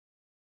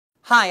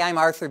Hi, I'm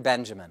Arthur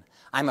Benjamin.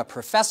 I'm a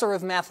professor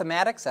of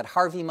mathematics at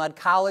Harvey Mudd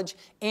College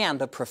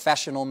and a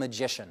professional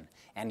magician.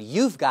 And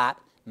you've got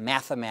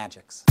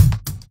Mathemagics.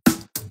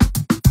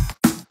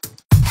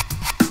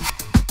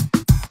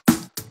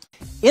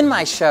 In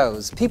my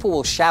shows, people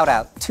will shout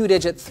out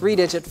 2-digit,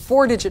 3-digit,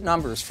 4-digit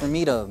numbers for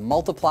me to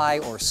multiply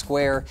or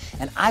square,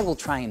 and I will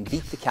try and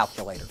beat the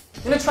calculator.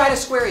 I'm going to try to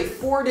square a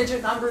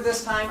 4-digit number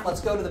this time.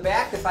 Let's go to the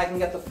back. If I can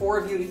get the four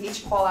of you to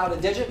each call out a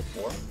digit.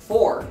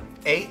 4.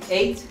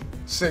 8.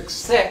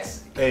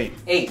 6.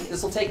 8.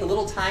 This will take a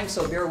little time,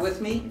 so bear with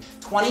me.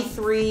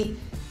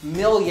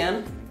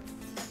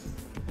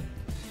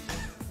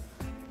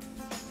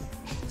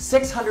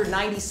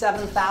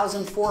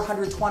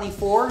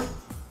 23,697,424.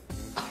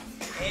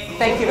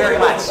 Thank you very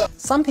much.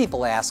 Some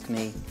people ask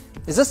me,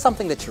 is this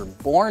something that you're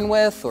born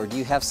with, or do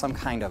you have some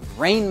kind of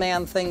Rain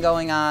Man thing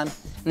going on?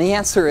 And the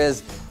answer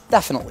is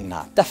definitely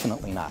not,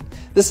 definitely not.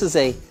 This is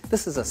a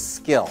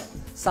skill,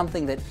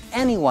 something that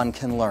anyone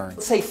can learn.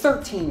 Let's say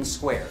 13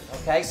 squared,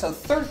 okay? So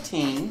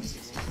 13,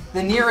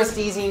 the nearest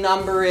easy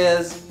number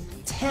is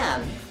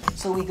 10.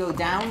 So we go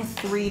down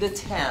 3 to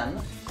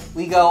 10.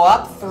 We go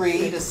up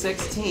 3 to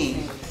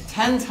 16.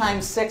 10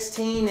 times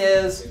 16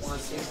 is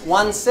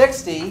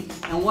 160.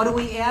 And what do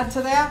we add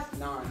to that?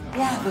 9.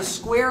 Yeah, the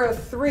square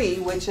of 3,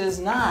 which is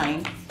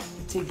 9,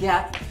 to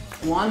get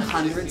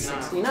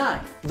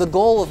 169. The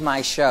goal of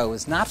my show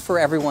is not for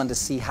everyone to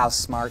see how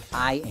smart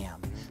I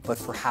am, but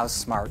for how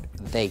smart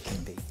they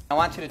can be. I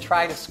want you to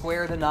try to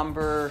square the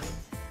number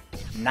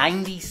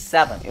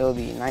 97. It'll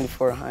be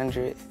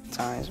 9,400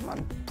 times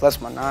plus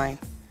my 9,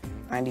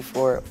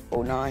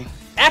 9409.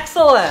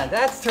 Excellent!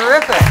 That's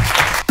terrific!